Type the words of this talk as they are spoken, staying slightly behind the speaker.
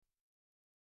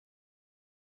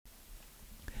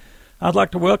I'd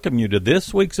like to welcome you to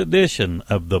this week's edition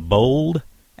of The Bold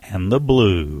and the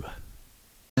Blue.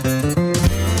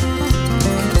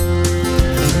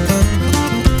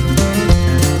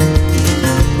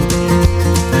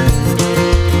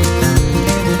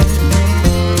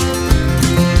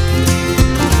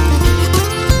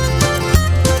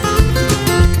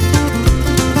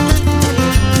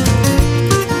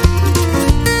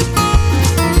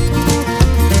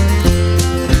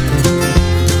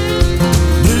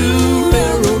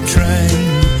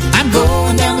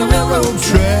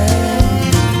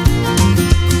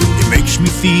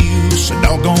 Feel so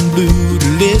doggone blue to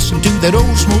listen to that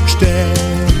old smokestack.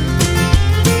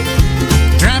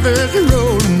 Drivers are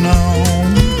rolling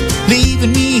on,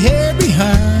 leaving me here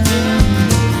behind.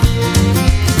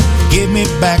 Give me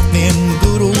back them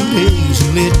good old days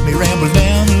and let me ramble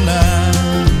down the line.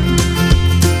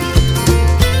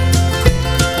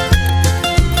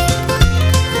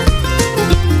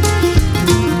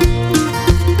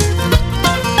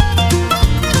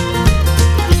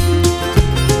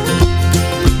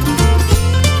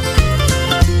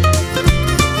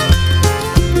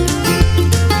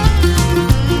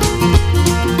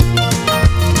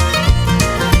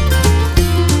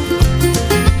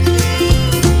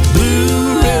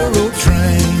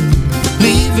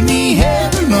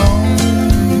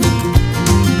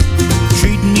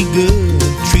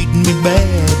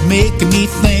 Making me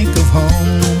think of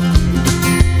home.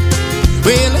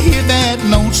 Well, I hear that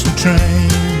lonesome train,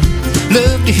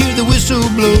 love to hear the whistle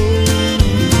blow.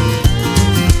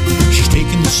 She's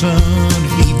taking the sun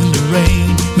and even the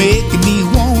rain, making me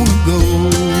wanna go.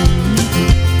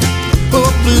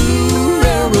 Oh, blue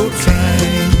railroad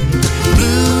train,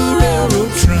 blue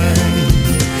railroad train,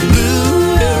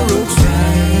 blue railroad train.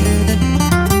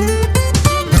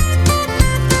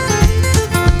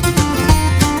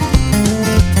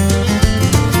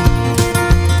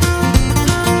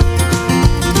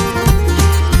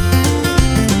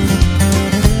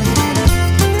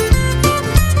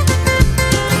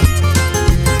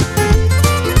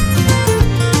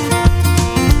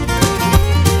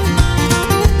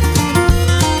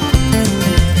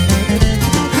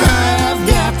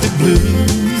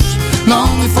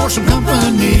 For some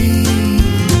company,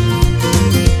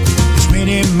 it's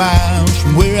many miles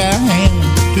from where I am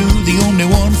to the only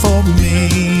one for me.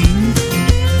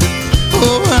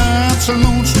 Oh, I'm so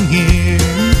lonesome here,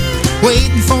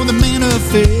 waiting for the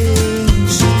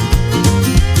manifest. I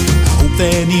hope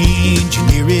that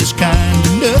engineer is kind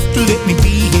enough to let me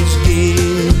be his guest.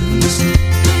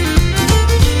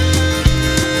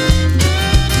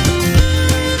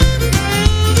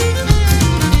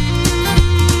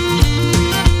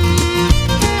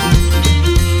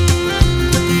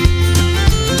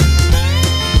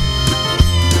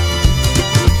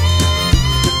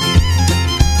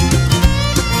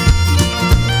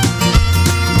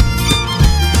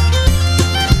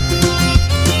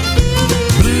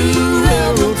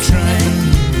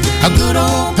 A good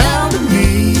old pal to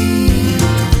me,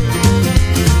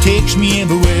 takes me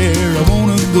everywhere I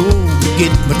wanna go,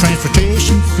 get my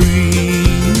transportation free.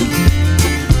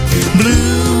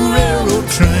 Blue railroad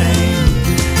train,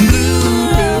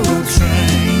 blue railroad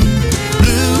train,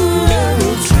 blue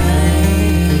railroad train.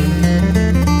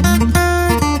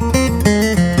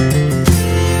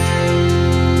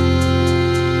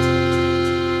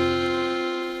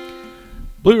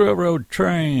 Blue Railroad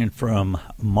Train from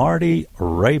Marty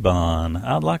Raybon.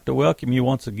 I'd like to welcome you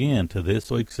once again to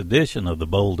this week's edition of The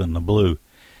Bold and the Blue.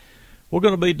 We're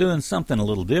going to be doing something a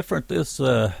little different this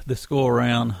go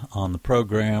around on the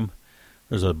program.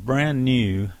 There's a brand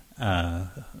new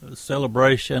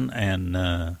celebration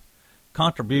and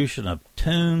contribution of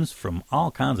tunes from all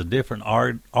kinds of different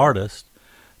artists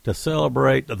to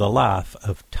celebrate the life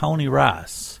of Tony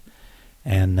Rice.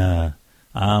 And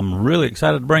I'm really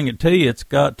excited to bring it to you. It's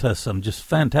got some just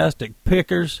fantastic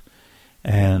pickers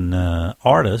and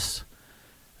artists.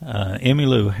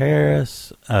 Emmylou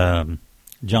Harris,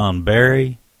 John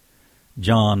Barry,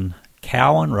 John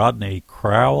Cowan, Rodney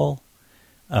Crowell,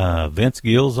 Vince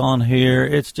Gill's on here.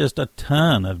 It's just a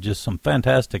ton of just some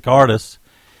fantastic artists,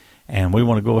 and we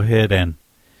want to go ahead and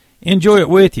enjoy it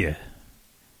with you.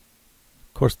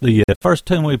 Of course, the first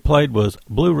tune we played was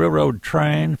Blue Railroad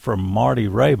Train from Marty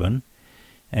Raybon.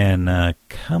 And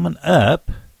coming up,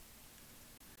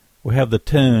 we have the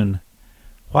tune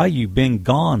Why You Been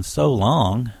Gone So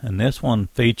Long, and this one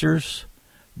features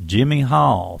Jimmy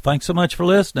Hall. Thanks so much for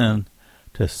listening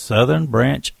to Southern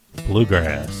Branch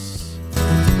Bluegrass.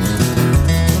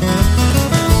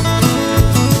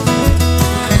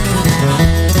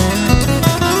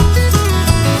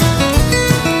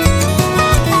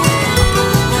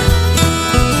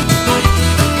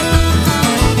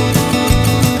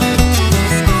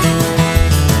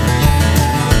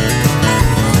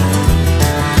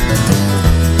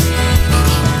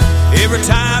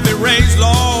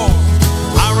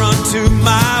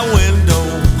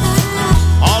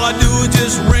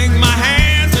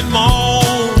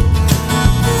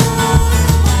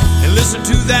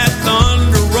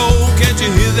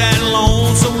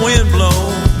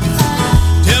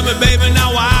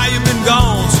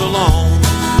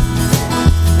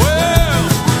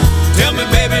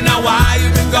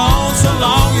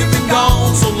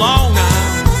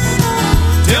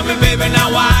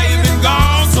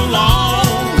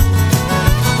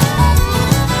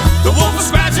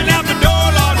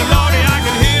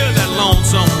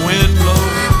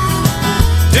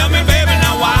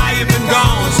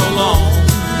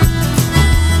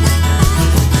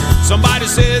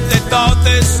 thought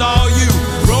they saw you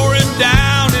roaring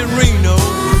down in Reno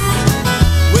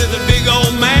with a big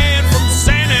old man from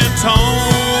San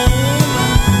Antone.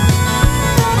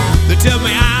 They tell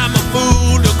me I'm a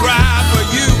fool to cry for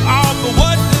you, all but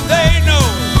what do they know?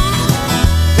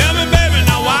 Tell me, baby,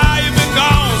 now why you been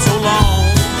gone so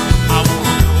long? I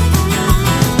wanna know.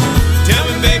 Tell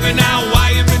me, baby, now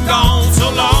why you been gone so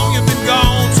long? You've been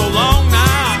gone so long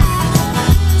now.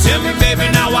 Tell me, baby,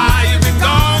 now why you been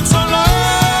gone so long?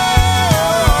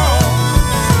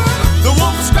 The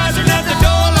woman scratching at the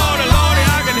door, Lordy, Lordy,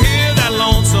 I can hear that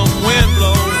lonesome wind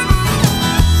blow.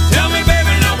 Tell me,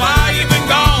 baby, now why you been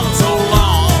gone so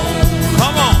long?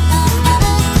 Come on.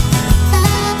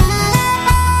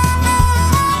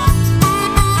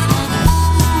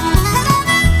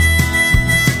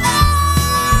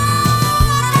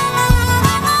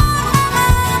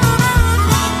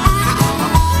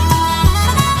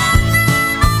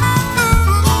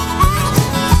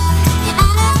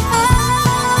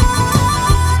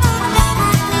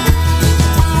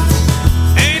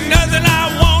 Ain't nothing I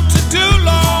want to do,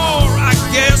 Lord. I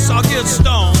guess I'll get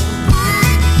stoned.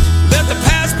 Let the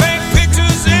past paint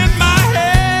pictures in my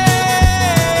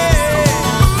head.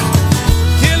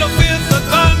 Kill a fifth of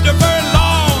Thunderbird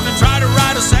lawn and try to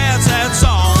write a sad, sad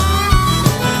song.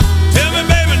 Tell me,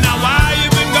 baby, now why you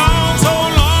been gone so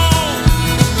long?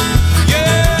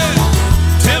 Yeah.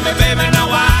 Tell me, baby, now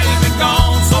why you been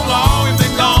gone so long? You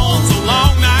been gone so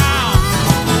long now.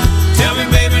 Tell me,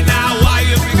 baby, now why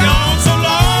you been gone so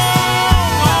long?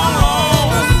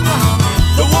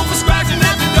 The wolf was scratching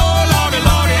at the door, Lordy,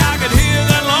 Lordy, I could hear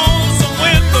that lonesome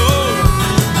wind blow.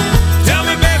 Tell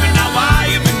me, baby, now why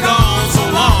you been gone so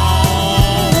long?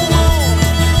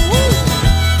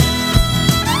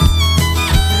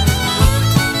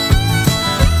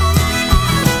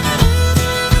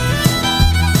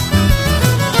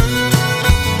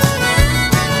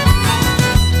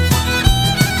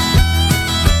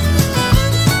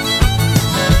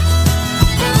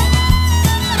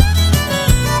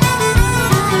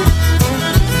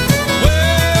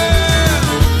 Well,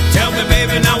 tell me,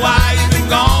 baby, now why you been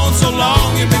gone so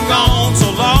long? You been gone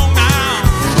so long now.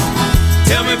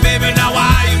 Tell me, baby, now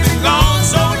why you been gone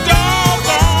so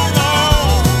doggone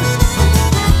long?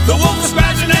 The wolf was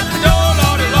scratching at the door,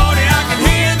 Lordy, Lordy, I can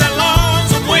hear that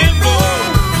lonesome wind blow.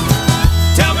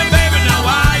 Tell me, baby, now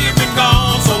why you been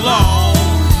gone so long?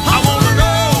 I wanna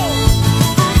know.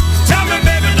 Tell me,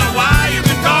 baby, now why you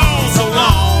been gone so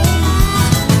long?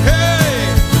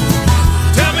 Hey,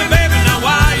 tell me, baby, now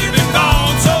why you been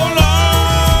gone so long?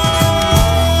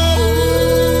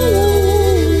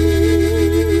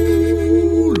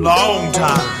 Long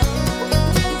time.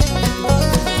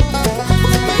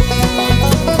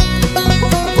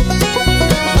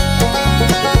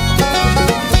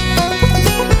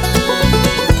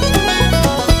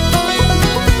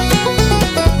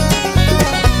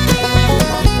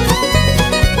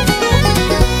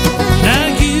 Now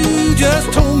you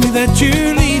just told me that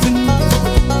you're leaving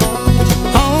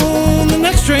on the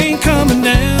next train coming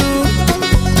down.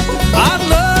 I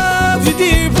love you,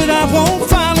 dear, but I won't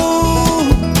follow.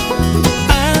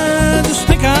 I just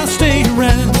think I'll stay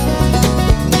around.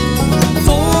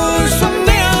 For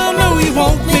someday I'll know you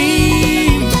want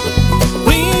me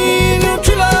when your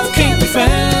true love can't be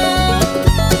found.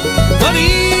 But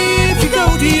if you go,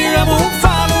 dear, I won't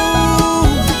follow.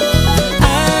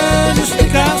 I just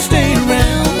think I'll stay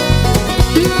around.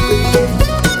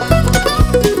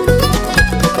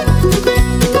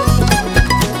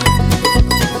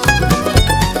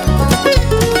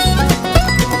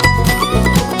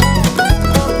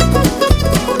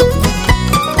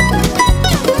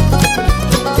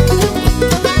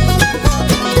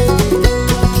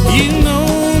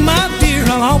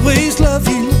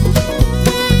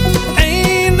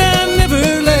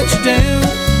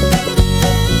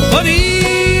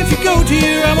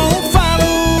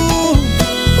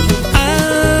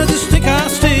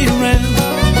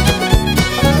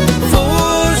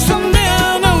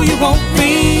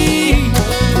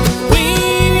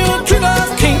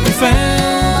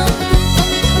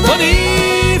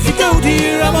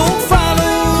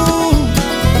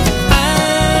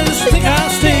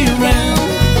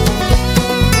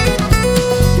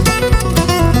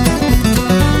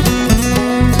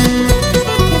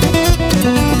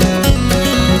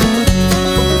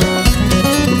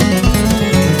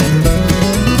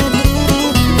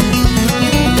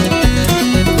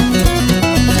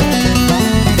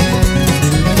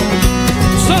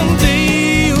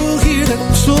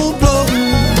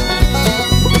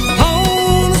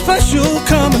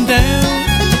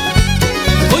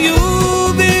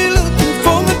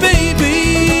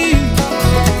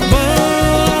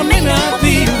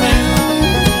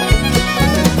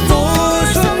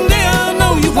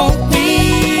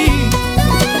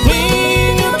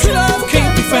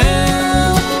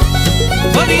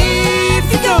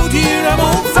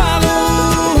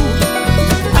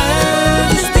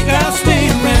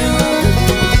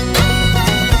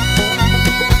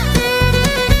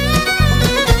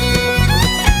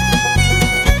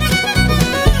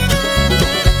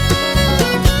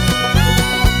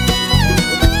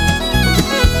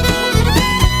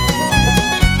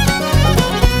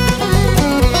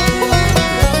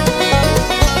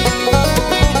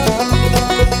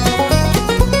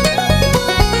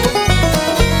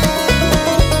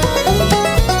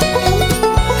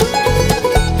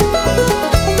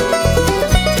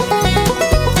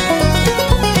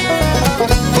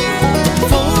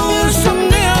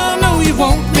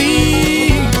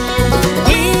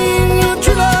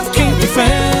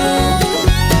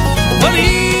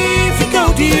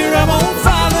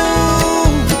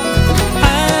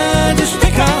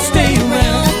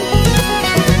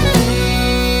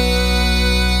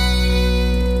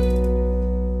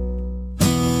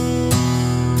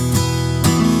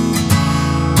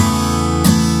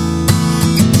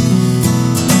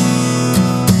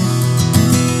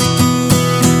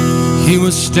 He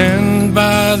was standing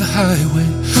by the highway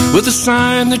with a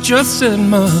sign that just said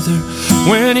mother,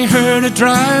 when he heard a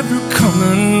driver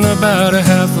coming about a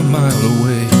half a mile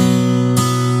away.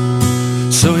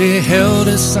 So he held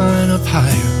his sign up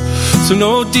higher so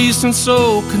no decent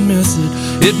soul could miss it.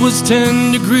 It was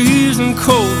 10 degrees and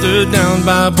colder down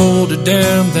by Boulder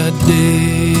Dam that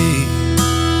day.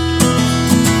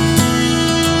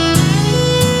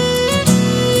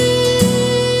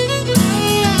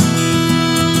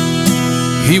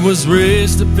 He was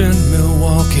raised up in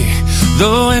Milwaukee,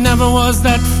 though he never was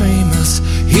that famous.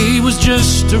 He was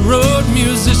just a road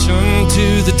musician.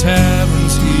 To the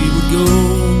taverns he would go,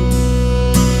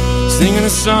 singing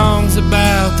his songs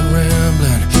about the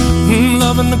rambling,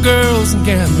 loving the girls and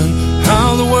gambling.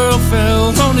 How the world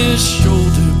fell on his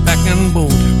shoulder back in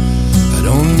Boulder, I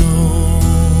don't know.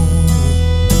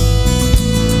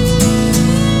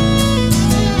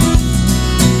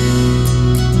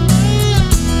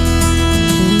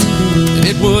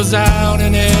 It was out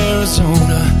in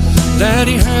Arizona that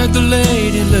he heard the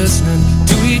lady listening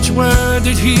to each word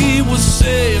that he was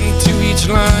saying, to each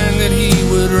line that he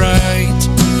would write.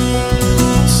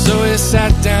 So he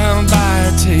sat down by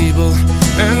a table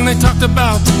and they talked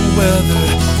about the weather.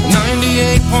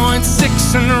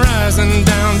 98.6 and rising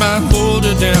down by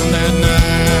Boulder Dam that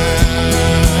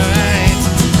night.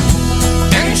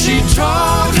 And she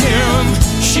told him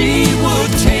she would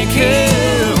take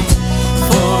him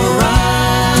for a ride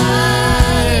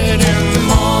in the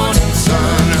morning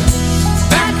sun.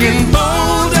 Back in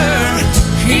Boulder,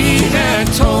 he had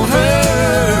told her,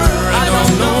 I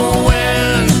don't know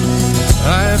when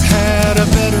I've had a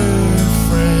better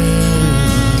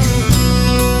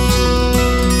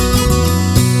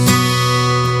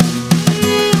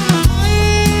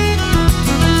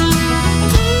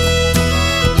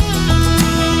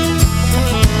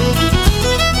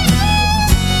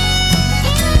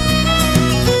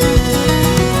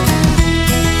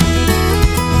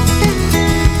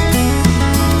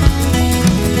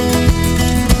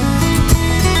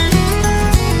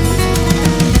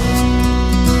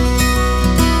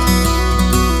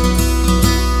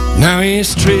Now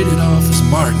he's traded off his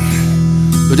Martin,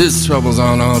 but his troubles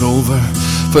are not over,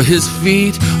 for his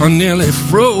feet are nearly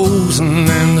frozen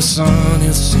and the sun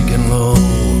is sinking low.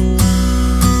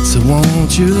 So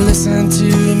won't you listen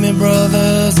to me,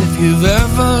 brothers? If you've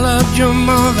ever loved your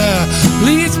mother,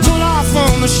 please pull off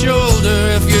on the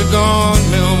shoulder if you're gone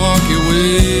Milwaukee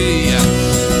way.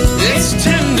 It's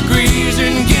 10 degrees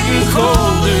and getting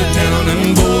colder down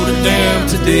in Boulder Dam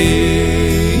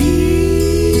today.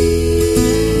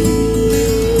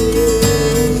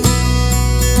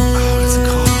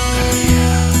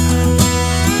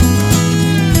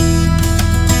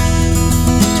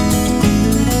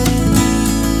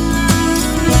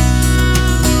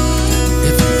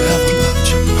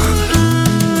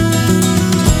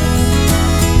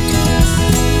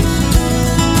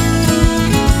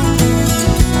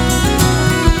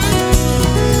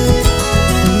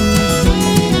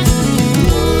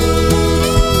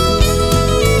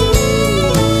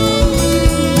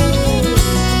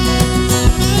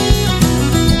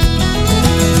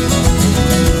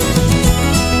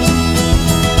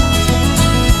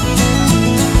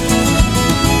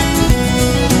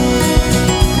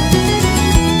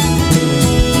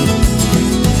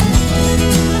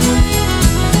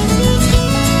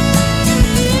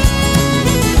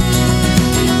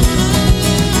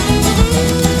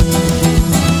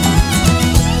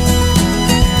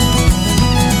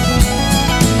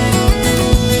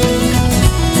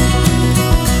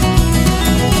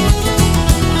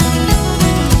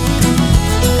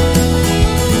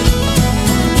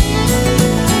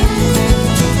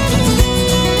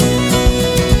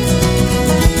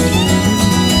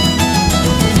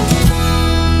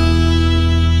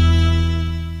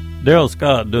 Darrell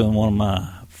Scott doing one of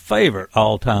my favorite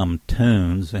all-time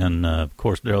tunes, and of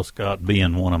course Darrell Scott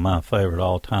being one of my favorite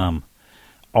all-time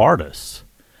artists,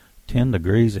 10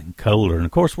 Degrees and Colder. And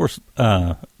of course we're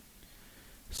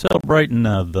celebrating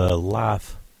the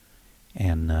life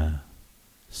and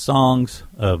songs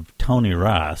of Tony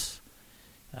Rice.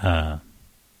 Got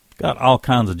all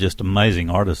kinds of just amazing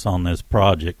artists on this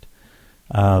project.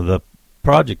 The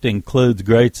project includes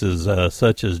greats as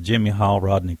such as Jimmy Hall,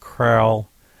 Rodney Crowell,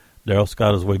 Darrell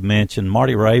Scott, as we've mentioned,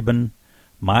 Marty Rabin,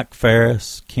 Mike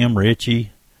Ferris, Kim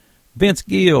Ritchie, Vince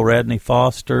Gill, Radney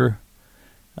Foster,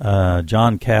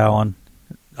 John Cowan,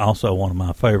 also one of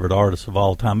my favorite artists of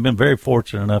all time. Been very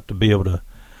fortunate enough to be able to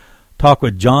talk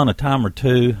with John a time or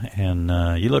two, and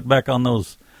you look back on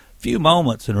those few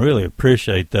moments and really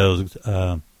appreciate those.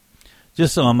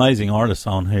 Just some amazing artists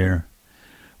on here.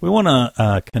 We want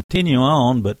to continue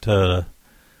on, but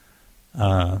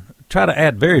try to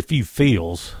add very few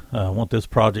feels. I want this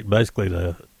project basically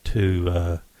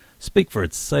to speak for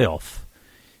itself.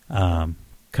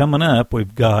 Coming up,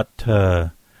 we've got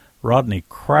Rodney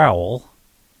Crowell.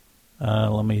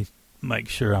 Let me make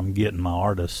sure I'm getting my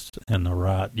artist in the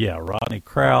right. Yeah, Rodney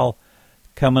Crowell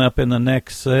coming up in the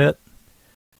next set.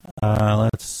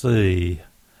 Let's see.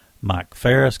 Mike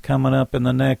Ferris coming up in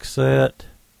the next set.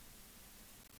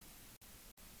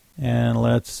 And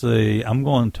let's see. I'm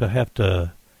going to have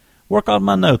to work on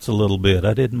my notes a little bit.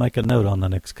 I didn't make a note on the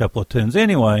next couple of tunes.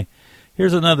 Anyway,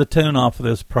 here's another tune off of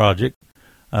this project.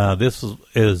 This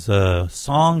is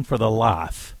Song for the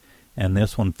Life, and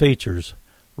this one features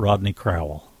Rodney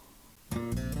Crowell.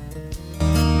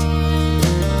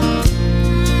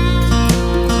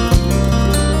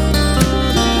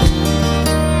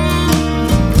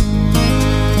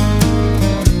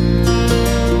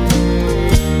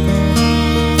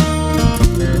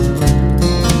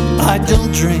 I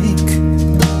don't drink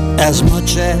as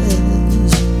much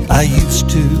as I used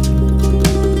to.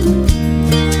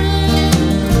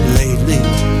 Lately,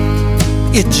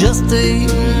 it just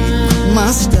ain't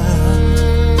my style.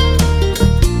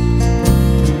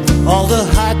 All the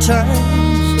high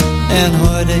times and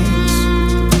heartaches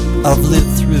I've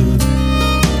lived through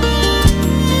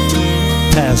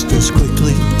passed as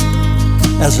quickly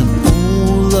as an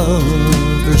old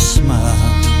lover's smile.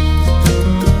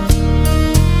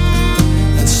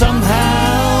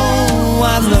 Somehow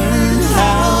I learned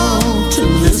how to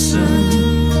listen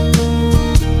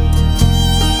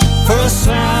for a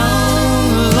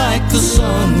sound like the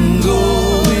sun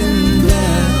going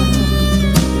down,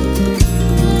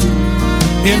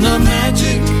 in the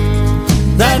magic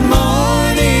that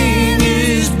morning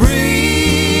is bringing.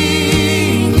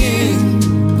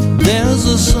 There's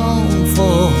a song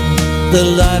for the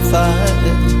life I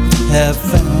have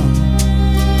found.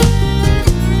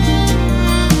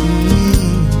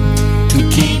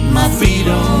 My feet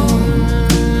on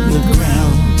the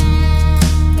ground.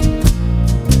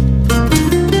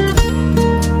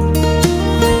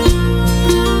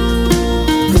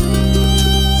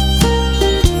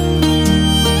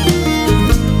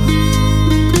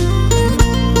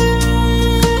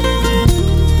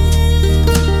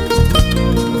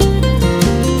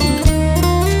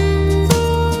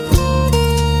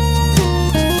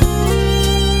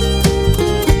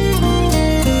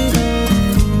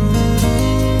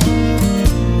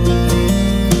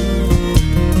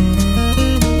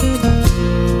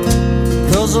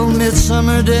 On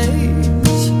midsummer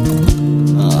days,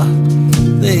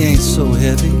 they ain't so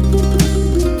heavy.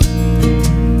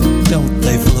 Don't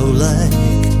they flow like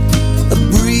a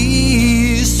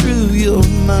breeze through your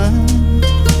mind?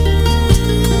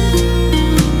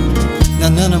 Now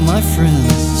none of my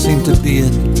friends seem to be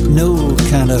in no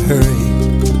kind of hurry,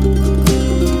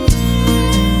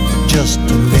 just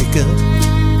to make up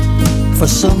for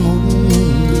some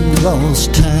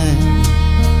lost time.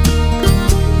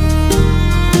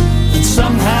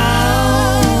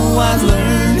 Somehow I've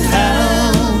learned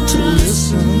how to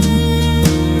listen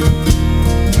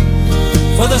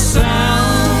for the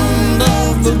sound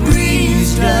of the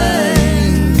breeze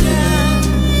dying down,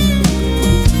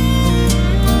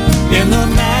 in the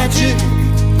magic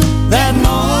that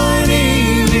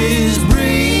morning is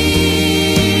bringing.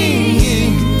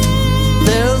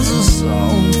 There's a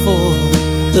song for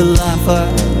the life I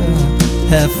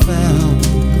have found.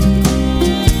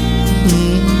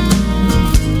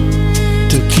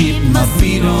 My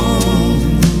feet on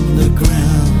the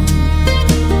ground,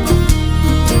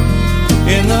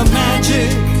 in the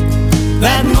magic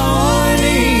that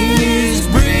morning is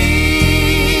bringing.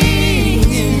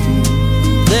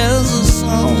 There's a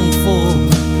song for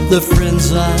the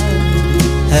friends I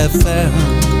have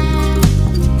found,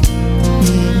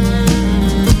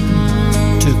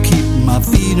 to keep my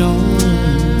feet on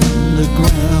the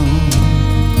ground.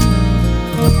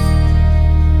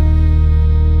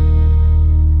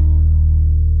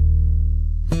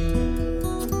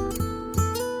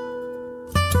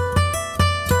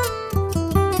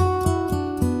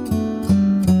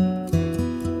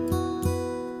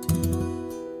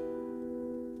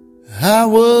 I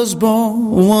was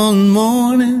born one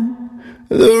morning,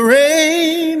 the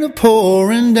rain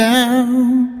a-pouring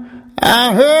down.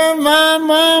 I heard my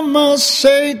mama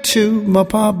say to my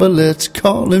papa, let's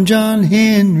call him John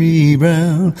Henry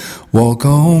Brown. Walk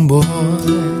on, boy,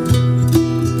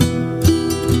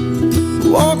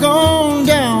 walk on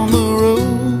down the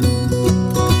road.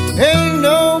 Ain't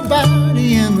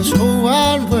nobody in this whole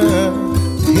wide world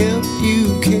to help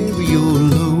you carry your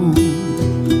load.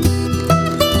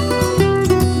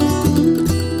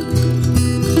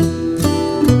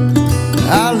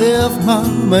 I left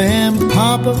Mama and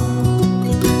Papa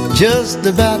just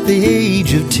about the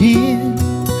age of 10.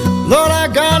 Lord, I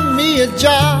got me a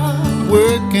job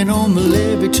working on the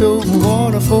levee, toting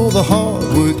water for the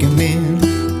hard-working men.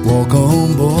 Walk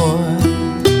on, boy.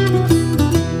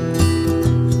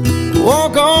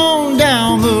 Walk on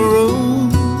down the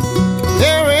road.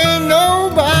 There ain't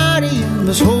nobody in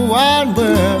this whole wide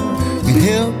world can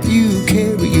help you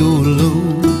carry your load.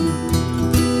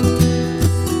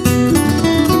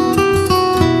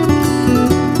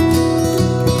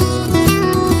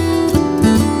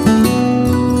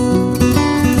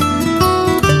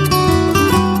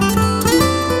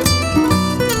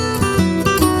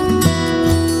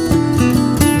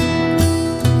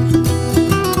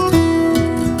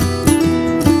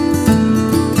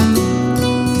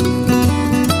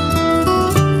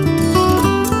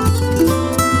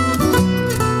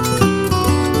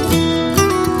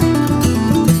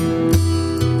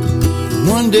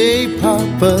 Day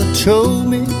Papa told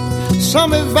me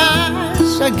some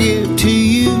advice I give to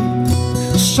you.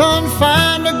 Son,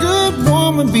 find a good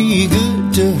woman, be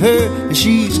good to her, and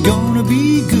she's gonna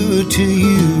be good to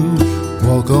you.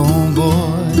 Walk on,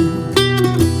 boy.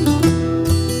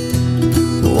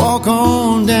 Walk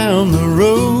on down the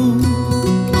road.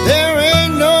 There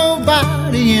ain't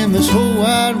nobody in this whole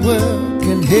wide world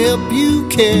can help you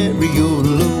carry your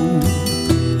load.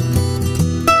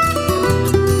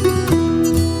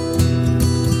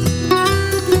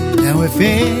 If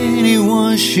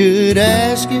anyone should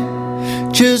ask you,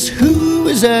 just who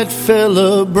is that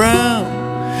fella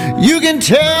Brown, you can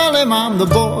tell him I'm the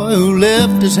boy who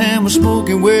left his hammer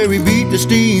smoking where he beat the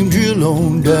steam drill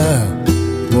on down.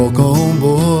 Walk on,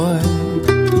 boy.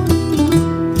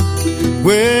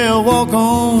 Well, walk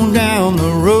on down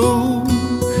the road.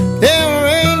 There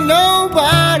ain't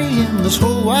nobody in this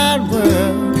whole wide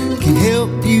world can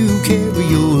help you carry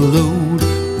your load.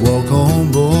 Walk on,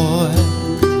 boy.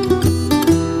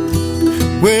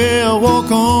 Well, walk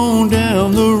on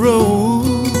down the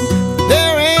road.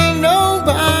 There ain't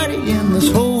nobody in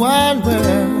this whole wide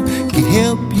world can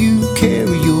help you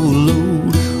carry your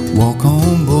load. Walk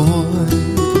on, boy.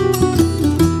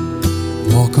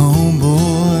 Walk on,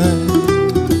 boy.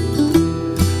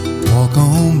 Walk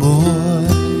on, boy.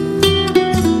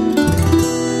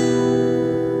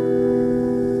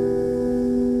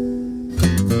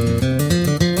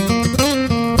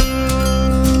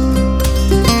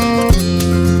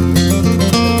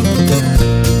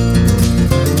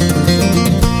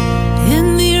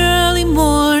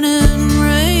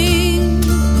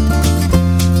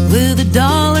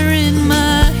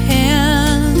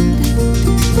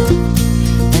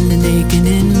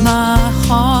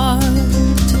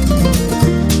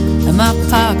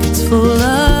 Pockets full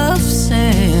of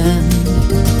sand.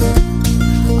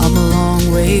 I'm a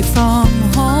long way from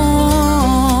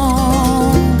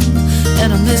home,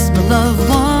 and I miss my loved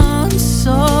ones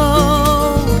so.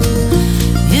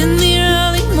 In the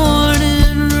early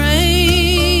morning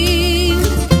rain,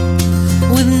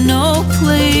 with no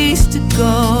place to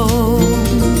go,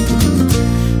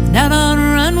 and out on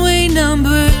runway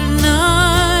number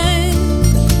 9,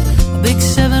 a big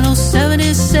 707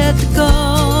 is set to go.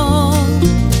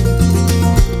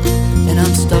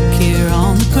 Stuck here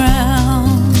on the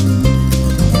ground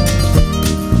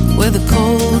where the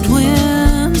cold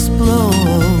winds blow.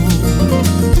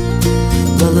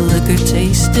 Well, the liquor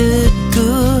tasted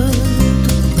good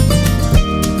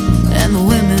and the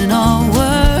women all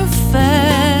were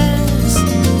fast.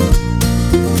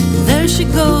 There she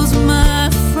goes, my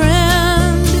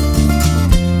friend.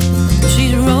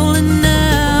 She's rolling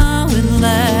now at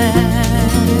last.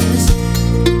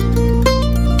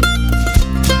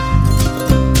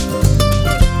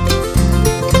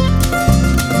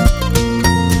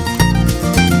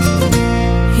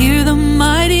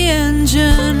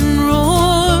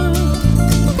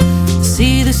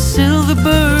 Silver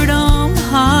bird on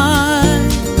high.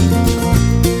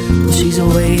 She's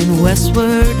away and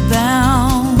westward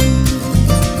bound.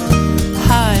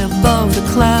 High above the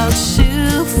clouds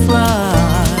she'll fly,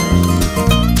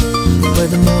 where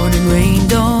the morning rain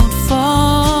don't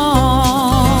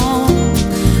fall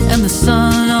and the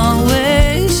sun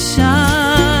always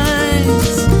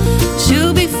shines.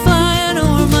 She'll be flying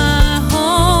over my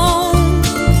home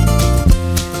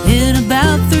in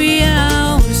about 3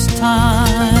 hours' time.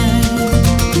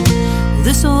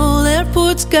 This old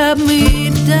airport's got me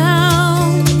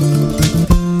down.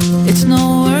 It's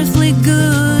no earthly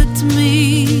good to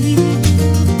me.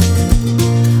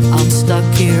 I'm stuck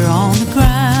here on the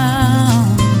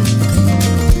ground,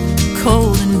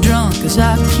 cold and drunk as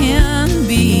I can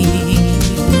be.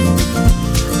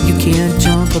 You can't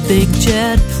jump a big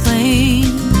jet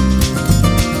plane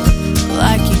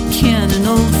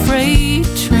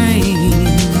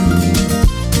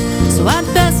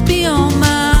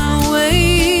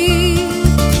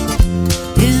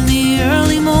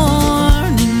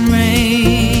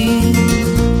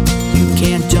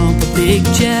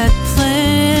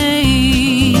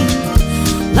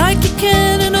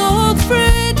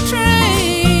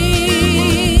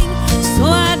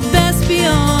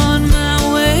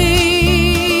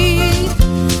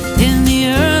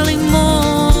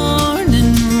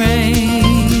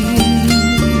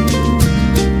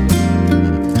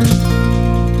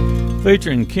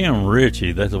Featuring Kim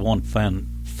Ritchie. That's a one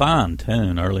fine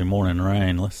tune, Early Morning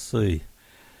Rain. Let's see.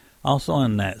 Also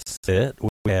in that set,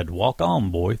 we had Walk On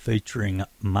Boy featuring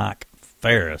Mike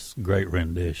Ferris. Great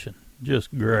rendition.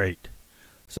 Just great.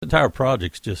 This entire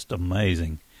project's just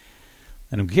amazing.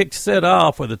 And we kicked set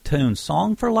off with a tune,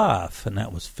 Song for Life, and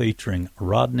that was featuring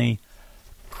Rodney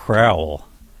Crowell.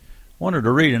 Wanted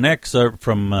to read an excerpt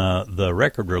from the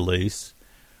record release.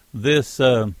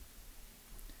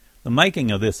 The making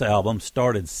of this album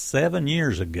started 7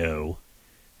 years ago,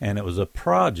 and it was a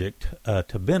project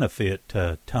to benefit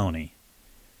Tony.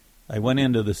 They went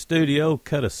into the studio,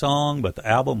 cut a song, but the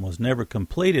album was never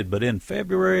completed. But in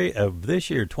February of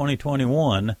this year,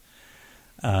 2021,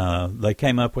 they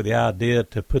came up with the idea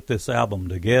to put this album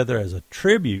together as a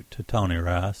tribute to Tony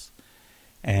Rice,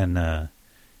 and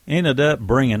ended up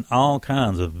bringing all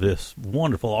kinds of this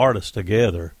wonderful artists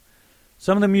together.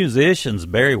 Some of the musicians,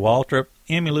 Barry Waltrip,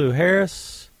 Emmylou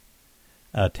Harris,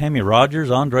 Tammy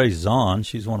Rogers, Andre Zahn.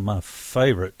 She's one of my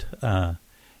favorite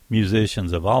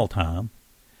musicians of all time.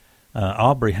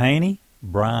 Aubrey Haney,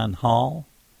 Brian Hall.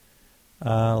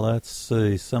 Let's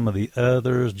see, some of the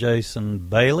others, Jason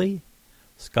Bailey,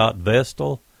 Scott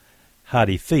Vestal,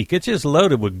 Heidi Feek. It's just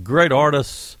loaded with great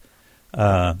artists.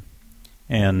 And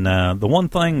the one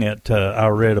thing that I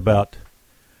read about,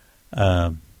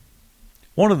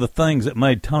 one of the things that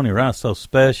made Tony Rice so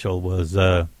special was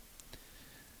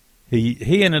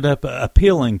he ended up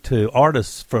appealing to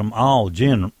artists from all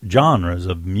genres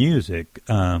of music.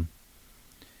 And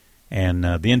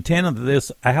the intent of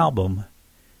this album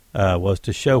was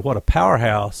to show what a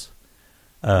powerhouse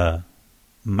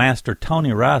master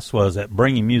Tony Rice was at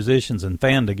bringing musicians and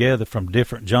fans together from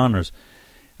different genres.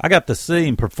 I got to see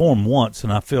him perform once,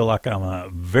 and I feel like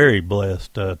I'm very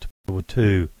blessed to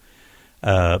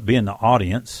be in the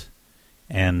audience.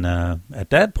 And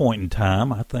at that point in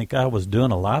time, I think I was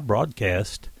doing a live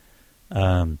broadcast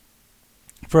for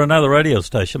another radio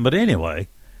station. But anyway,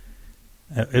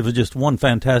 it was just one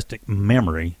fantastic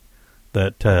memory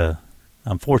that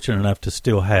I'm fortunate enough to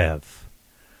still have.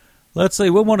 Let's see,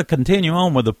 we want to continue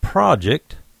on with the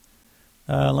project.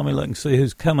 Let me look and see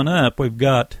who's coming up. We've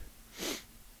got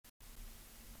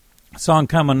a song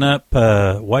coming up,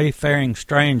 Wayfaring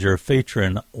Stranger,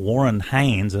 featuring Warren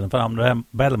Haynes. And if I'm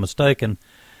badly mistaken,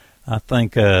 I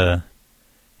think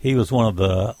he was one of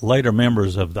the later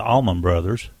members of the Allman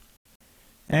Brothers.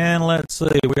 And let's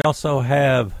see, we also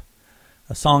have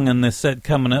a song in this set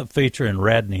coming up featuring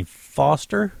Radney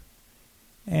Foster.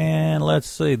 And let's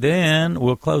see, then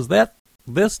we'll close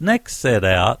this next set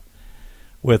out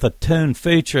with a tune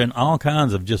featuring all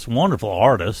kinds of just wonderful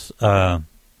artists.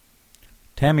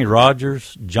 Tammy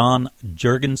Rogers, John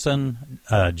Jurgensen,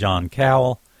 John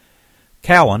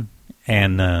Cowan.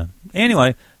 And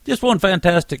anyway, just one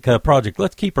fantastic project.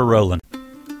 Let's keep her rolling.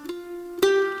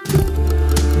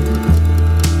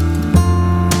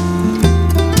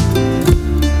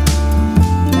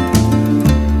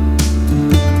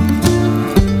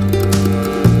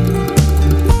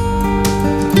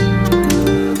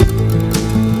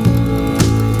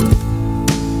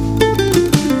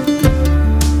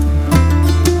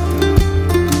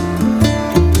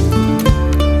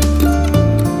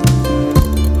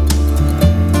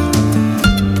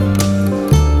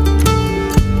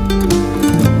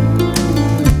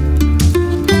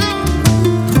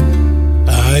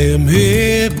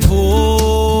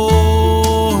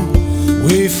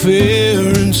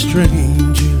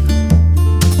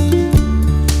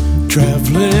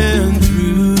 Traveling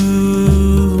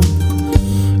through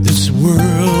this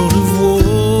world of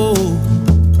woe,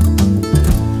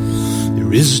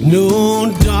 there is no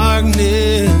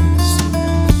darkness,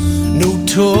 no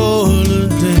toil or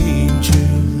danger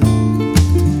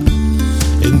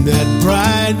in that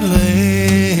bright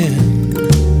land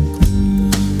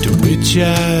to which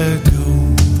I go.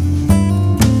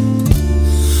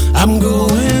 I'm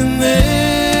going there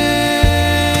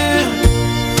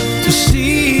to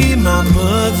see my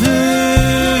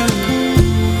mother.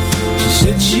 She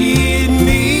said she'd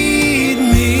meet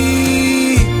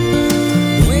me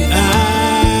when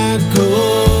I go.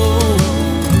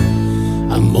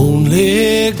 I'm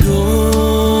only going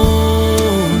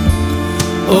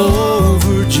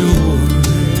over Jordan.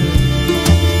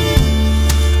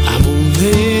 I'm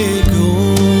only going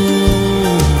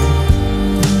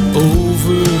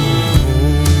over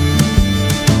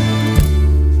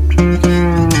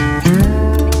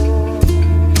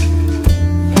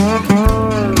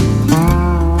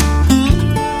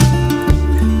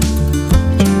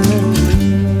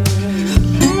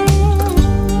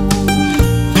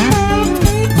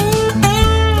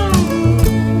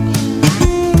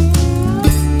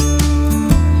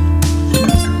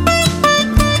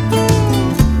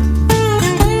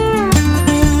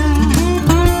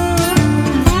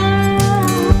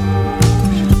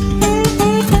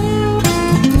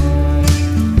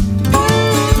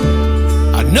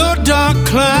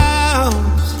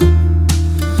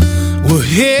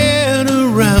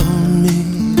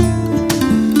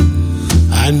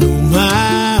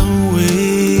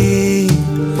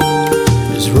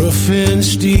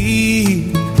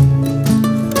steep.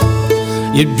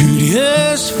 Your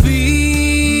beauteous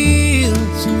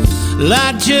fields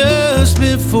lie just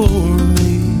before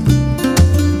me,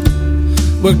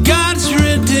 where God's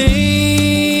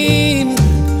redeemed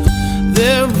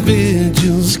their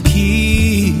vigils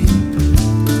keep.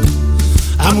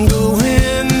 I'm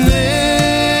going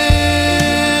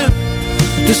there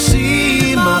to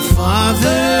see my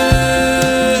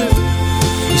Father.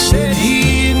 He said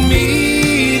he'd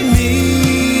meet me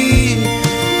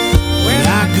when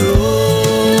I go.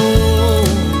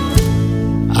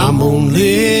 I'm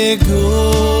only going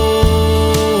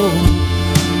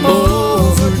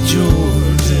over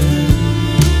Jordan.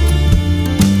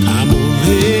 I'm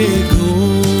only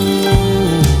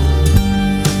going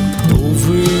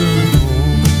over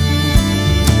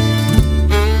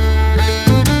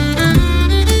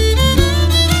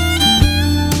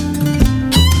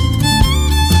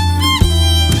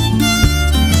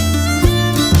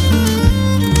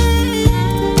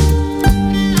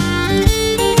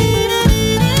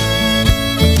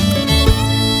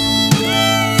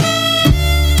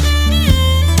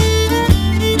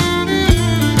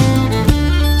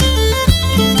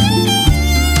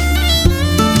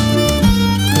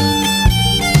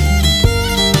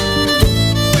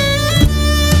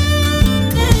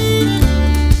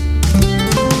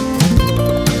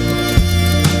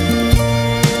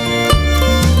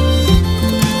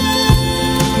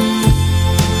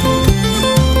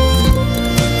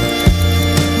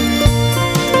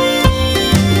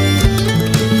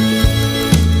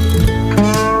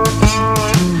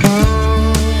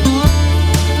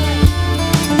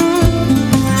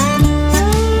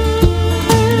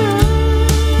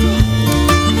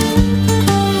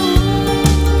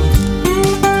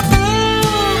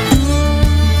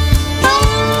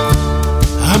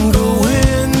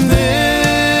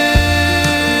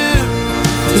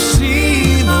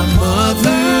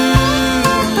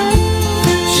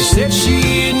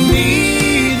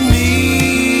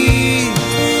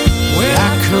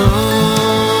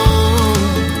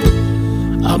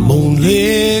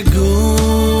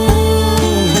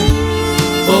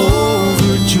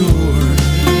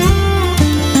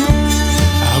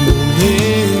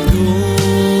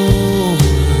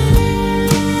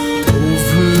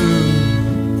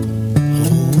home.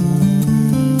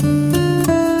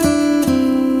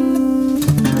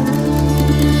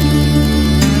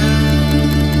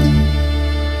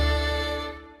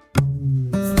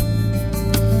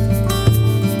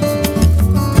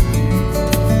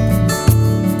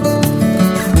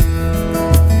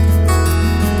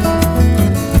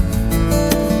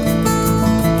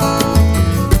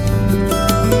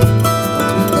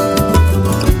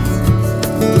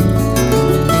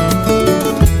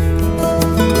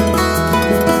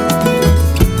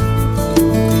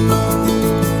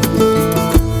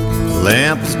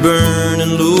 Lamps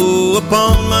burning low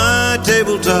upon my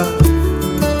tabletop.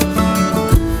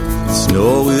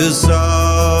 Snow is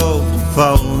soft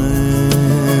falling.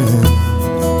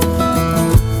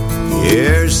 The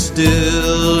air's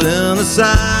still in the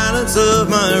silence of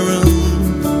my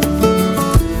room.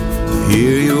 I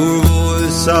hear your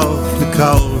voice softly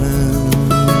calling.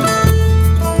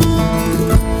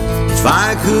 If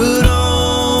I could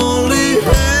only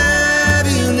have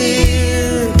you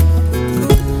near,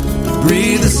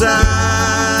 breathe a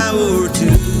sigh or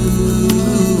two,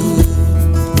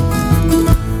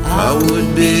 I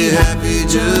would be happy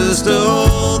just to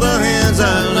hold the hands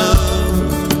I love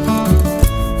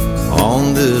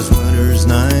on this winter's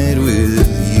night with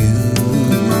you.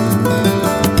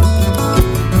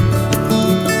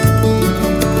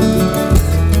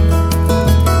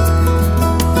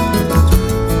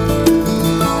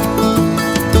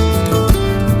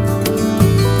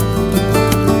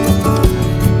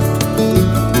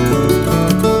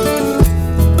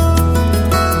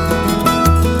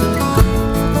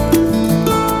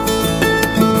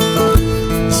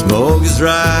 Smoke is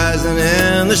rising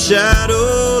and the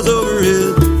shadows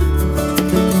overhead.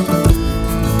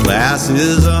 The glass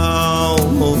is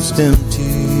almost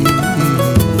empty.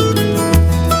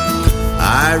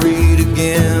 I read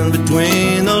again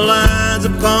between the lines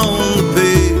upon the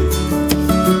page,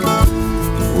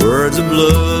 the words of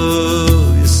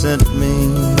love you sent me.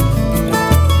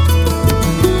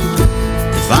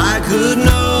 If I could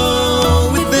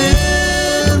know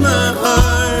within my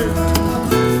heart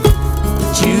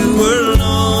you were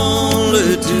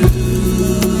lonely too,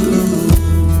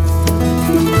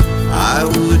 I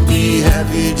would be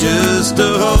happy just to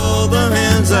hold the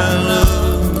hands I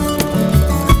love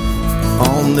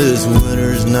on this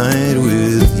winter's night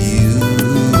with you.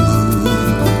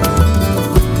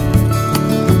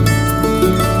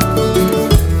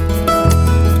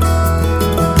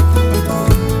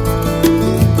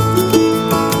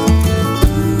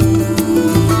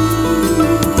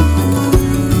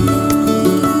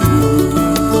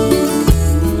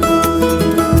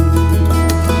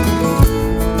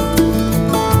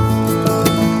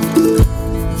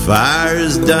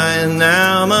 dying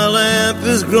now, my lamp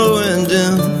is growing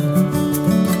dim.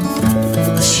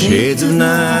 The shades of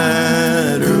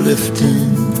night are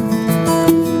lifting.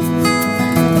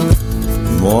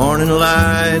 Morning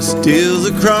light steals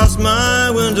across my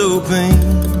window pane,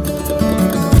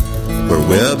 where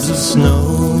webs of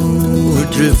snow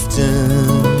are drifting.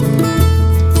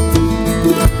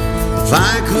 If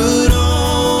I could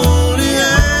only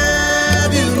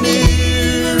have you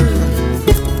near,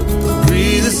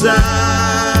 breathe a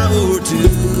sigh or two,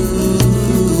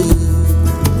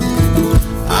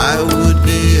 I would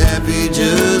be happy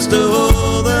just to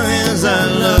hold the hands I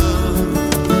love,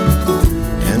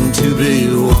 to be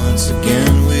once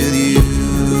again with you,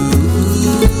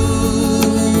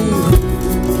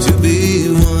 to be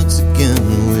once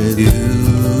again with you.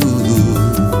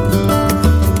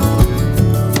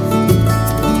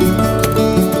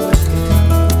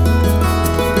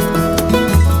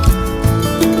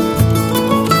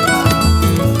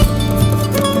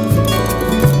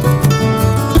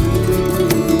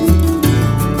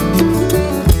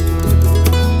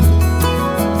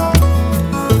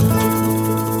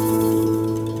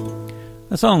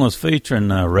 The song was featuring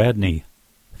Radney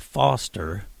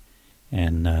Foster,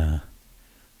 and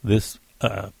this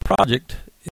project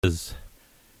is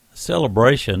a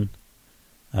celebration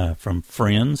from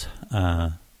friends,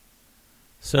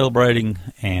 celebrating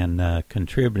and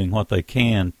contributing what they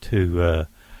can to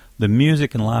the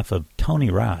music and life of Tony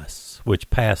Rice,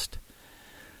 which passed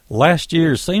last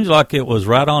year. Seems like it was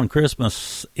right on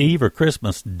Christmas Eve or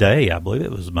Christmas Day. I believe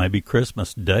it was maybe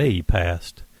Christmas Day he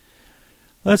passed.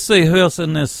 Let's see who else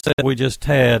in this set. We just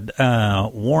had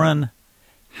Warren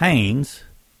Haynes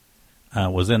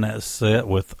was in that set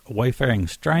with Wayfaring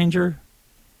Stranger.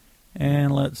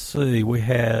 And let's see, we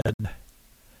had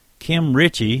Kim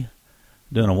Ritchie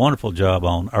doing a wonderful job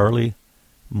on Early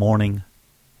Morning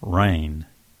Rain.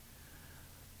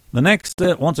 The next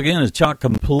set, once again, is chock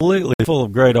completely full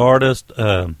of great artists.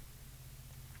 Barry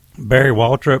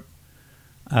Waltrip,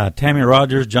 Tammy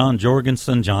Rogers, John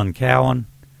Jorgensen, John Cowan.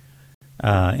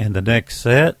 In the next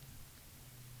set,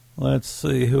 let's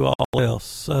see who all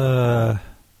else. There's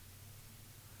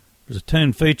a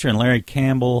tune featuring Larry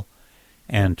Campbell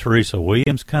and Teresa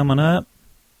Williams coming up.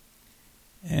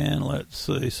 And let's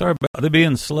see, sorry about it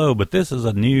being slow, but this is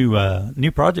a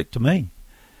new project to me.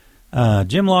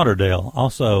 Jim Lauderdale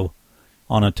also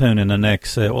on a tune in the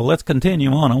next set. Well, let's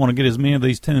continue on. I want to get as many of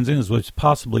these tunes in as we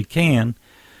possibly can.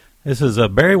 This is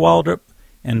Barry Waldrop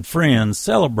and Friends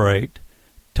celebrate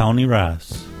Tony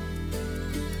Rice.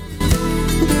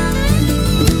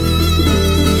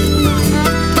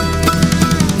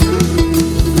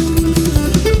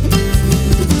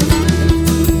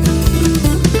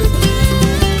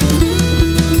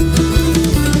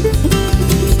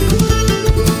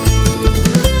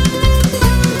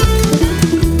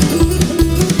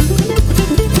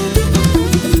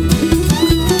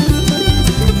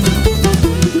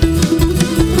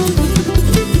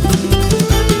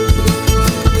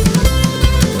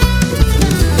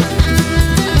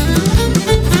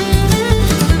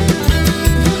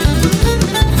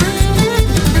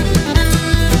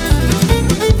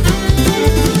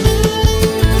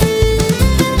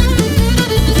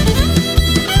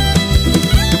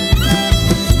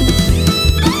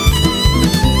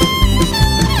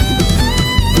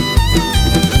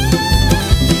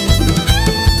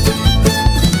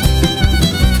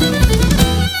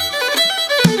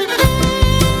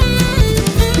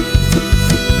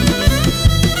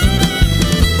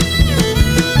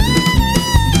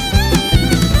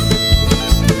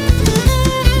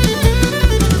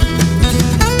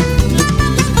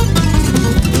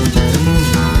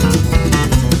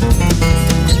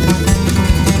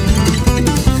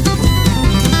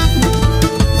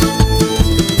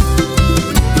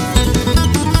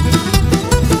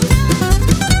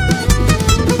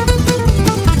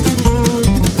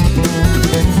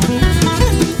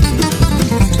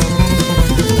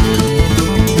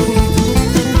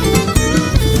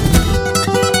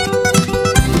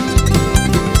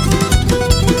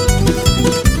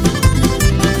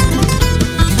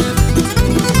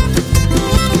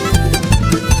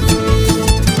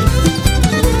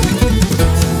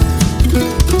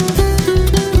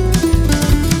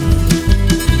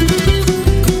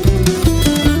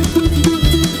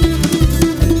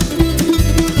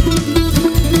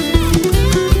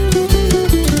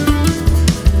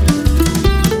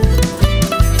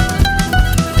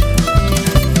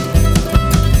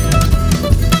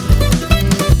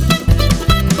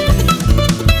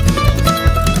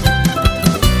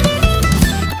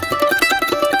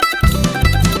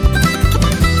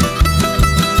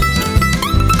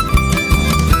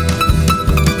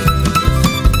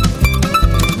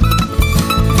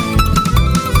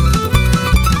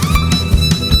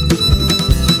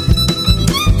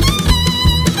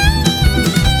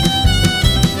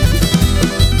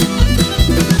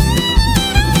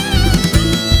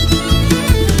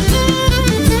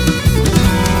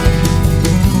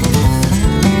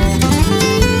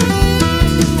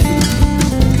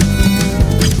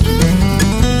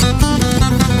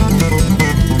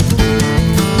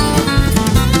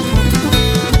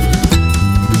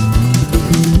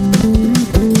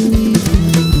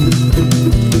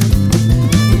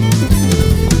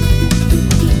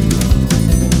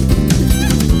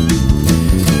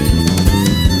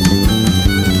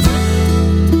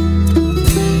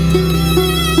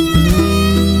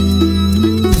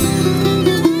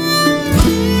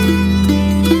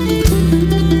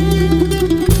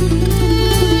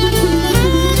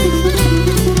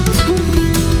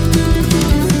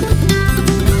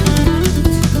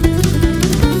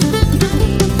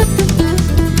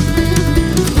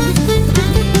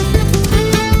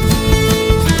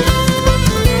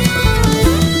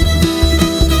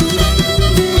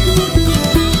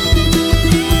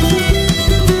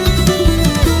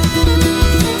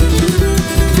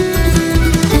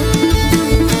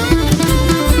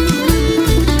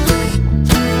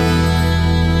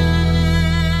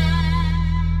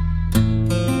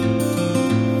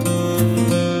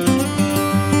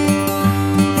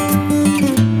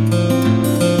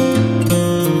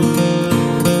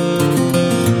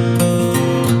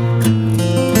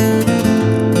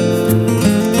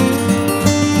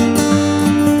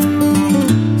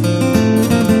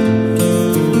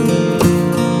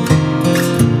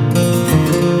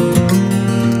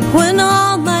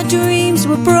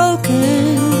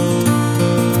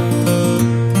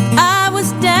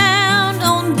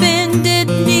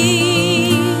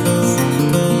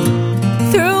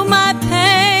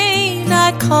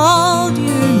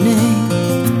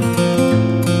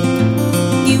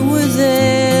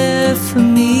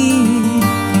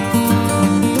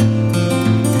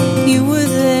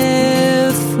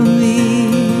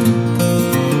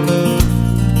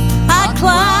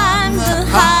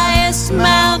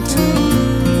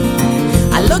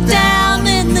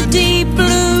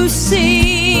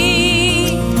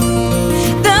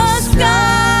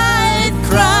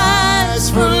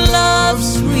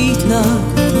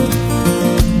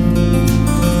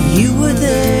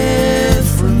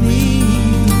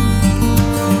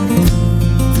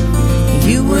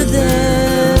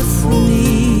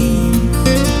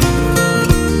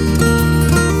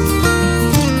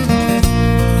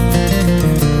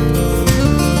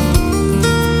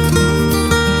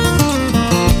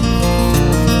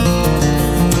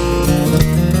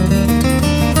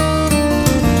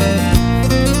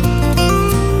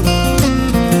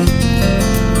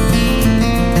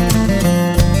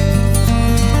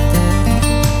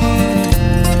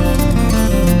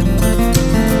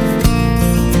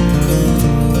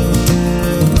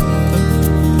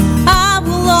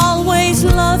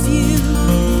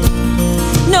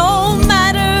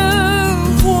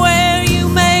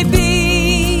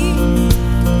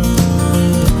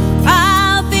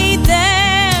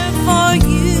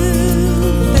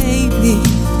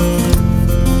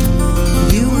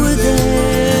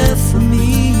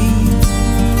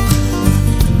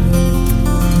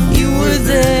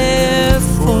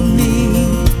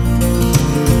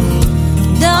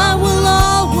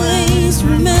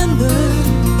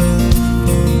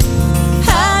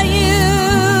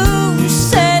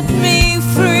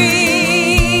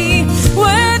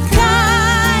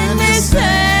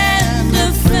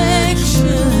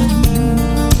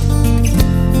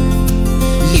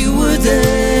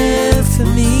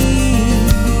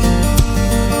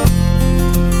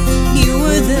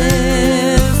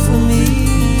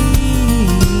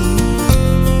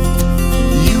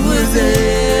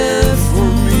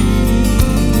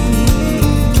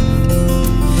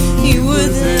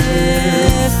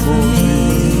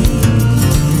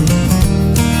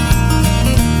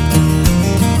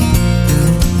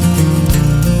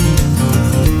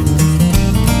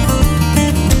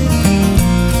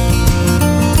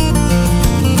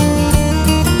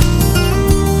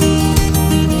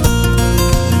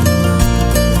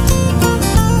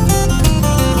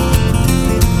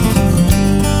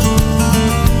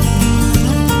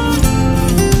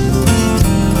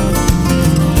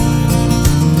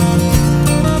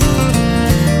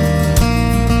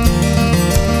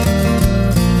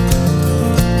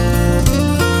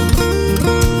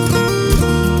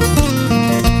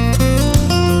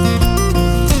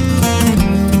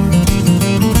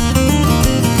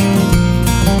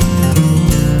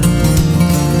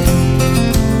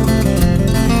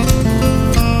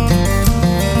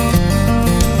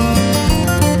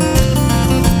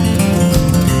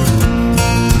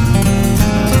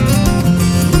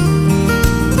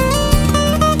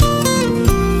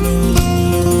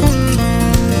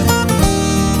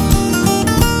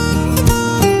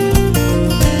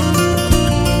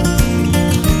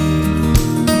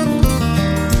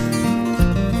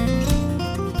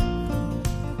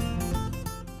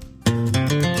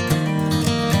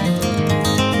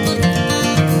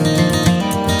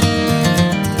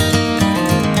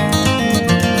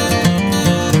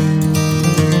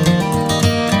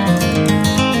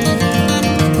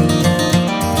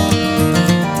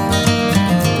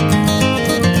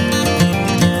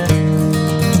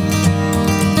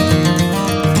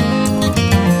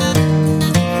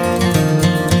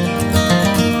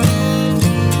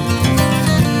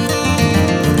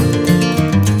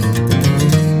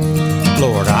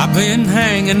 I've been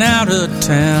hanging out of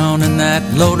town in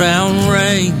that low-down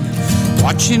rain,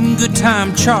 watching Good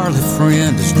Time Charlie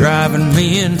friend is driving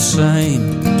me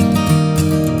insane.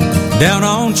 Down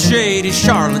on shady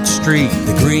Charlotte Street,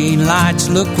 the green lights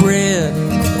look red.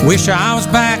 Wish I was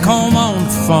back home on the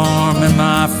farm in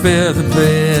my feather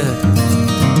bed.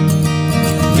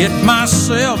 Get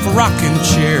myself a rocking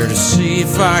chair to see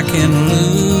if I can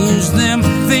lose them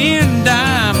thin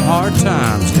dime hard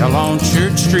times hell on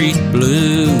Church Street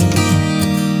blues.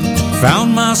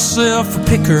 Found myself a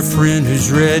picker friend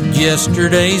who's read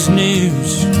yesterday's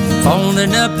news,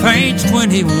 folded up page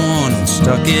 21 and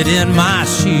stuck it in my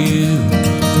shoe.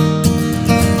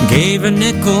 Gave a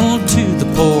nickel to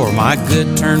the poor, my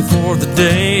good turn for the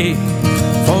day.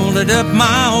 Folded up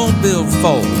my old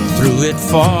billfold, threw it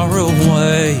far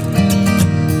away.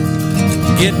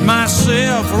 Get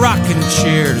myself a rocking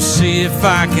chair to see if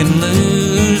I can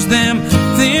lose them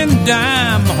thin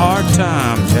dime hard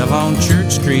times hell on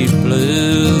Church Street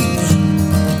blues.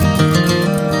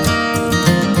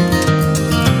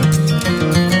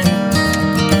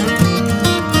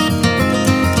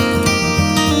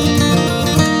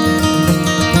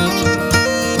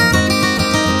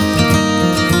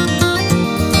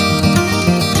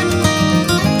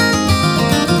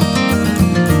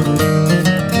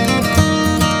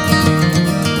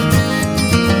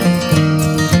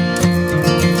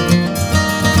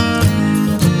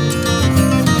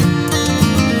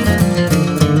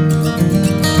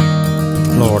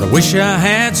 Wish I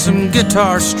had some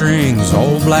guitar strings,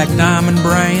 old Black Diamond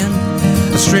brand.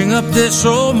 I'd string up this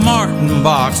old Martin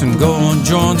box and go and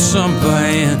join some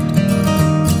band.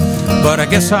 But I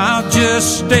guess I'll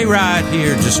just stay right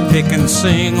here, just pick and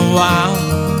sing a while,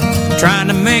 trying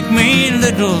to make me a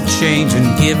little change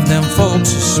and give them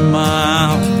folks a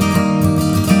smile.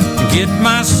 Get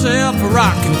myself a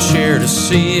rocking chair to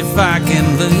see if I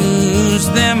can lose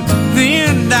them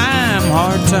thin dime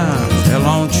hard times hell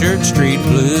on Church Street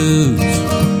blues.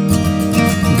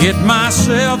 Get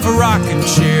myself a rocking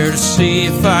chair to see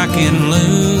if I can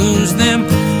lose them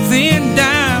thin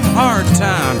dime hard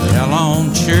times hell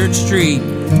on Church Street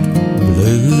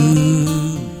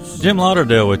blues. Jim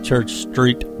Lauderdale with Church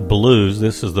Street Blues.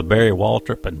 This is the Barry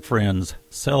Waltrip and Friends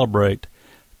celebrate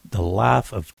the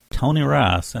life of Tony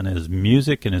Rice and his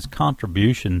music and his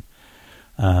contribution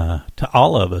to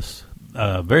all of us.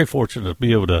 Very fortunate to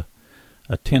be able to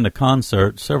attend a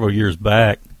concert several years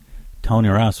back. Tony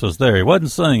Rice was there. He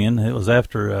wasn't singing. It was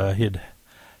after he'd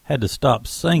had to stop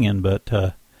singing, but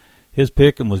his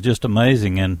picking was just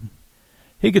amazing, and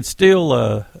he could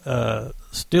still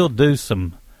do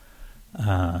some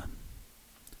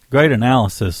great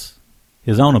analysis.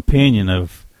 His own opinion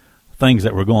of things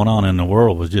that were going on in the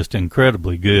world was just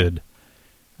incredibly good.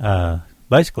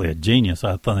 Basically a genius,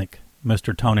 I think,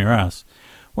 Mr. Tony Rice.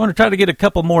 We're going to try to get a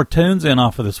couple more tunes in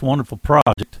off of this wonderful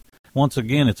project. Once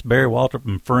again, it's Barry Waltrip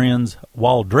and Friends,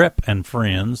 Waldrep and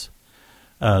Friends,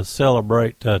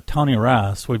 celebrate Tony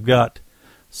Rice. We've got a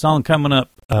song coming up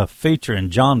featuring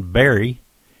John Barry,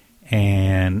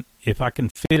 and if I can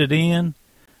fit it in,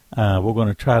 we're going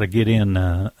to try to get in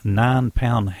 9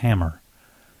 Pound Hammer.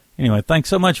 Anyway, thanks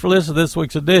so much for listening to this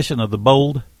week's edition of The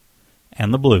Bold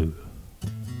and the Blue.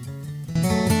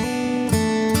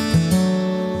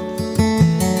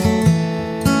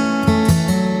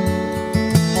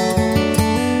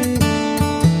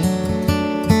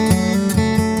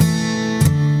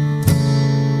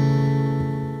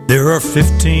 There are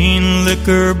 15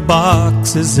 liquor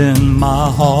boxes in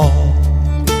my hall,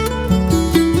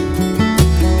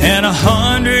 and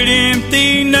 100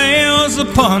 empty nails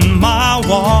upon my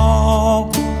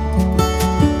wall.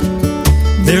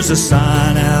 There's a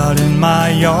sign out in my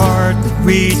yard that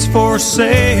reads for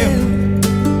sale,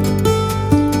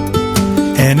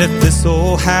 and if this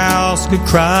old house could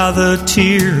cry, the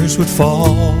tears would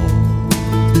fall.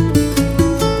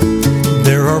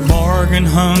 There are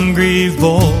bargain-hungry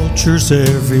vultures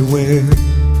everywhere,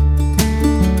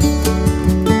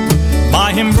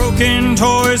 buying broken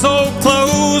toys, old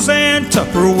clothes, and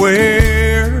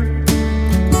Tupperware.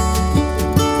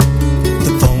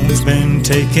 The phone's been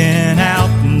taken out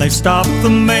and they've stopped the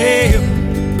mail,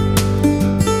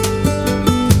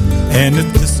 and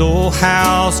if this old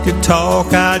house could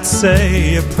talk, I'd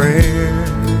say a prayer.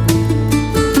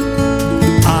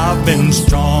 I've been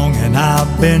strong and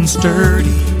I've been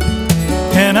sturdy,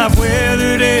 and I've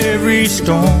weathered every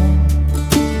storm.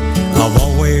 I've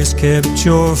always kept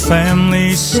your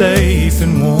family safe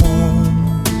and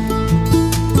warm.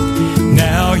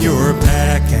 Now you're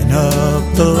packing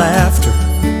up the laughter,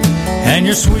 and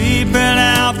you're sweeping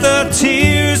out the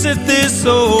tears. If this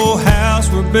old house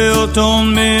were built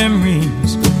on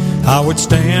memories, I would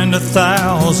stand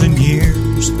 1,000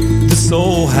 years. This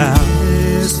old house,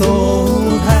 this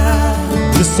old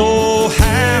house, this old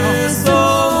house, this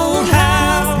old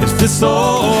house. If this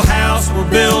old house were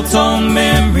built on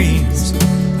memories,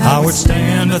 I would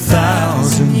stand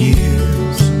 1,000 years.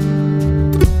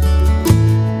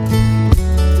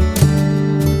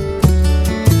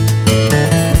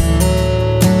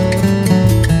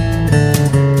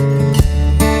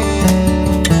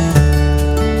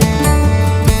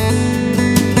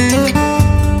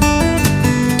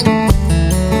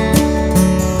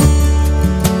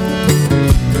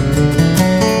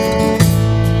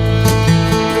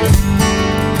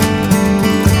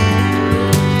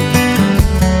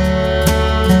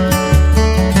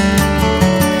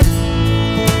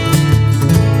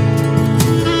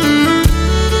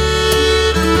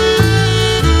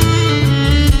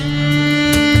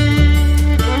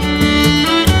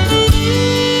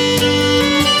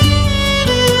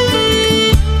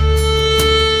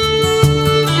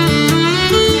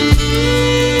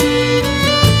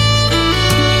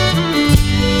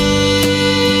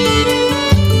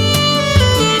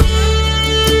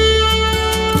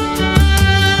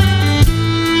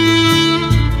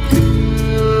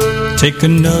 Take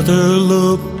another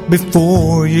look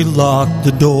before you lock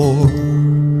the door.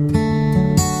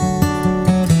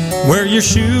 Where your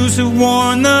shoes have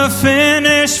worn the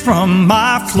finish from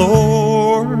my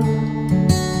floor.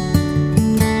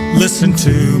 Listen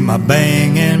to my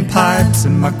banging pipes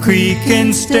and my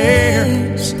creaking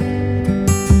stairs.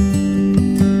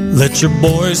 Let your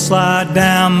boy slide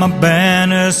down my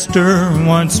banister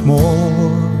once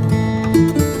more.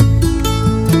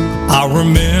 I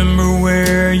remember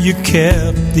where you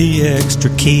kept the extra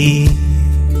key,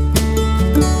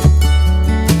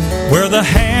 where the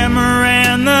hammer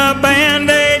and the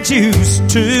band-aid used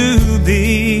to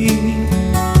be.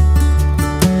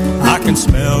 I can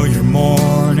smell your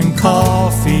morning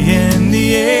coffee in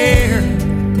the air,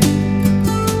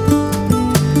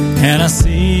 and I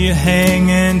see you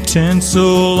hanging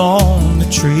tinsel on the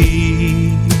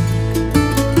tree.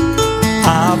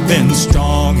 I've been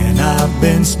strong and I've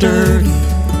been sturdy,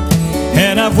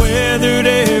 and I've weathered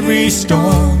every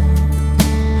storm.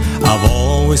 I've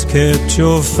always kept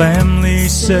your family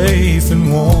safe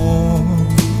and warm.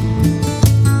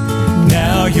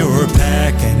 Now you're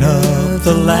packing up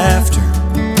the laughter,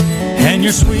 and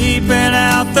you're sweeping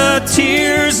out the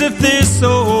tears. If this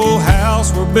old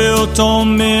house were built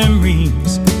on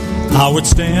memories, I would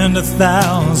stand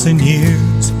 1,000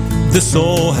 years. This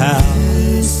old house,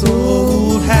 this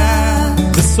old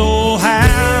house, this old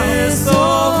house, this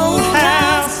old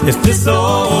house. If this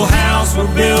old house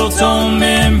were built on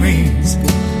memories,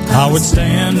 I would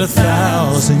stand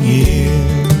 1,000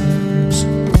 years.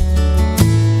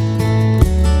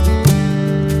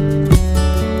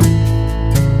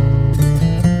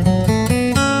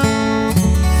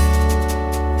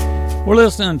 We're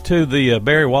listening to the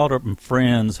Barry Waldrop and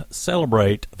Friends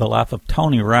celebrate the life of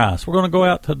Tony Rice. We're going to go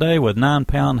out today with 9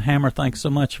 Pound Hammer. Thanks so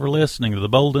much for listening to The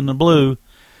Bold and the Blue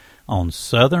on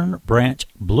Southern Branch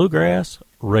Bluegrass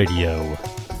Radio.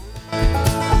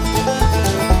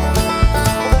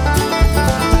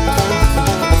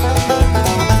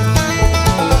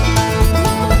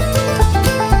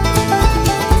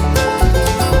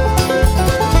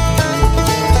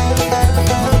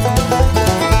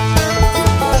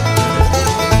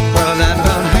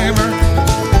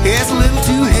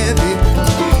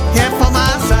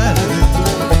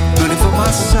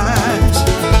 Size.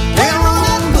 Hey, roll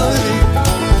that money,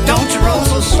 don't you roll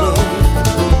so slow.